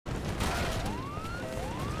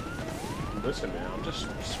Listen, man, I'm just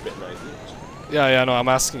spitting ideas. Yeah, yeah, no, I'm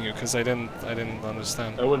asking you because I didn't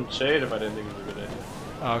understand. I wouldn't say it if I didn't think it was a good idea.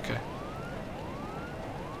 Oh, okay.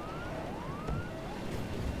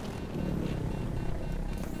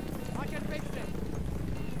 I can fix it.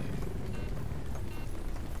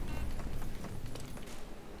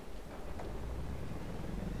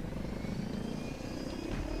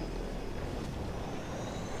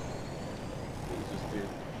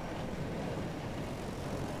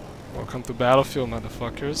 Welcome to Battlefield,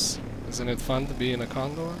 motherfuckers. Isn't it fun to be in a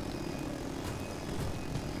Condor?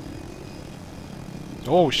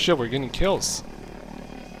 Oh shit, we're getting kills.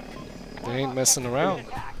 They ain't messing around.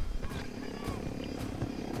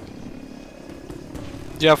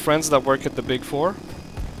 Do you have friends that work at the Big Four?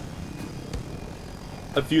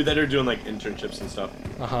 A few that are doing like internships and stuff.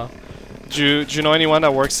 Uh-huh. Do you know anyone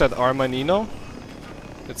that works at Armanino?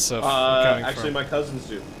 It's a accounting actually firm. my cousins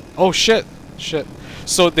do. Oh shit. Shit.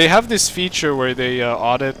 So they have this feature where they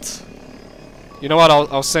audit. You know what?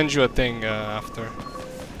 I'll send you a thing after.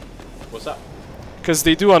 What's up? Because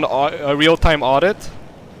they do a real-time audit.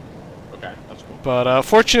 Okay, that's cool. But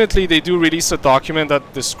fortunately, they do release a document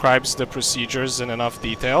that describes the procedures in enough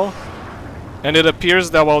detail. And it appears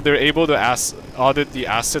that while they're able to audit the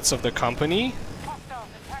assets of the company,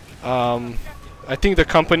 I think the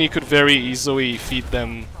company could very easily feed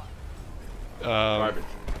them. Garbage.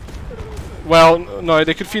 Well, no,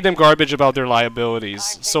 they could feed them garbage about their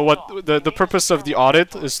liabilities. So what the purpose of the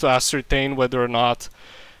audit is to ascertain whether or not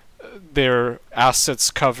their assets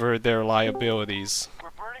cover their liabilities. We're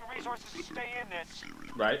burning resources to stay in this.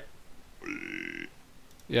 Right?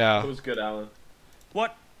 Yeah. That was good, Alan.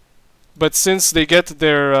 What? But since they get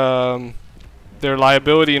their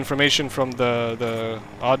liability information from the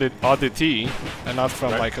auditee and not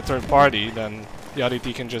from like a third party, then the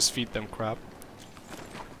auditee can just feed them crap.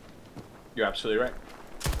 You're absolutely right.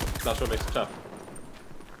 That's what makes it tough.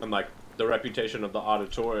 And like the reputation of the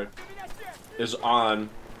auditor is on,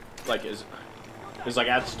 like is like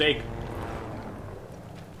at stake.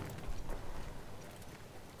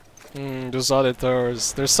 Those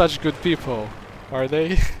auditors, they're such good people, are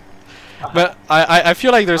they? But I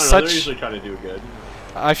feel like there's such. They're usually trying to do good.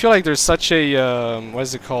 I feel like there's such a what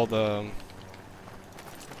is it called?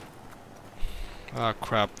 Ah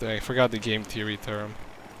crap! I forgot the game theory term.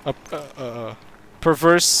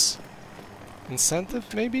 Perverse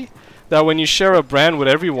incentive, maybe? That when you share a brand with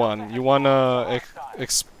everyone, you wanna,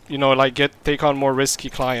 you know, like take on more risky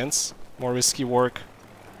clients, more risky work,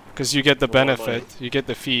 because you get the benefit, you get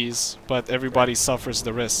the fees, but everybody suffers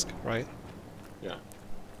the risk, right? Yeah.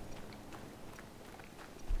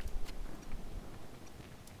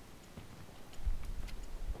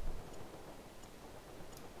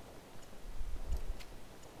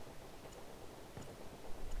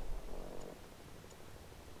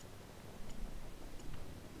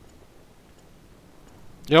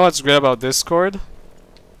 You know what's great about Discord?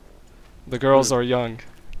 The girls are young.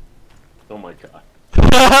 Oh my god.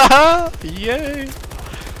 Yay!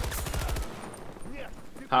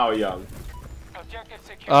 How young?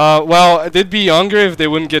 Well, they'd be younger if they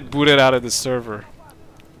wouldn't get booted out of the server.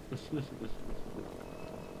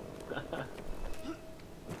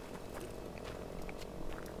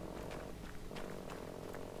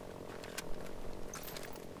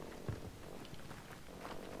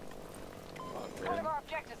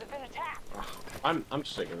 I'm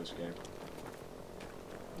sick of this game.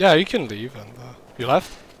 Yeah, you can leave and you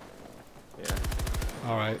left? Yeah.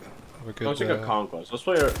 Alright. Have a good I'm sick of Conquest. Let's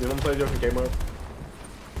play you wanna play a different game mode?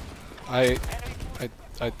 I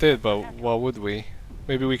did, but what would we?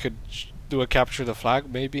 Maybe we could do a capture the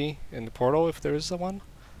flag, maybe, in the portal if there is one?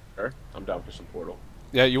 Sure. I'm down for some Portal.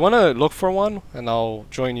 Yeah, you wanna look for one? And I'll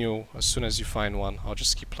join you as soon as you find one. I'll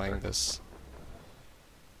just keep playing this.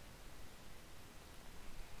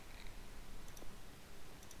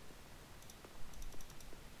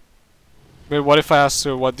 Wait, what if I ask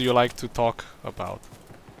her, what do you like to talk about?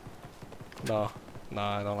 No,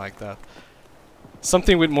 I don't like that.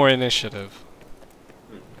 Something with more initiative.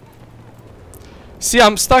 See,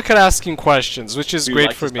 I'm stuck at asking questions, which is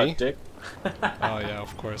great for me. Oh yeah,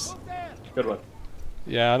 of course. Good one.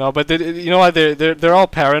 Yeah, no, but you know what? They're all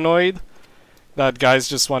paranoid that guys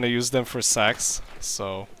just want to use them for sex.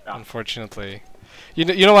 So yeah. Unfortunately,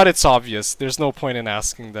 you know what? It's obvious. There's no point in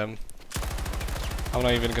asking them. I'm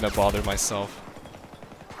not even gonna bother myself.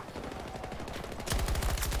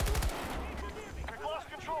 We've lost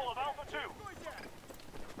control of Alpha 2.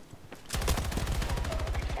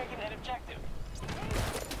 Taking that objective.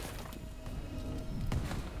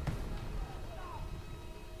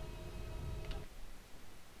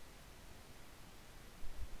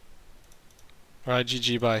 Alright,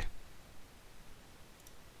 GG, bye.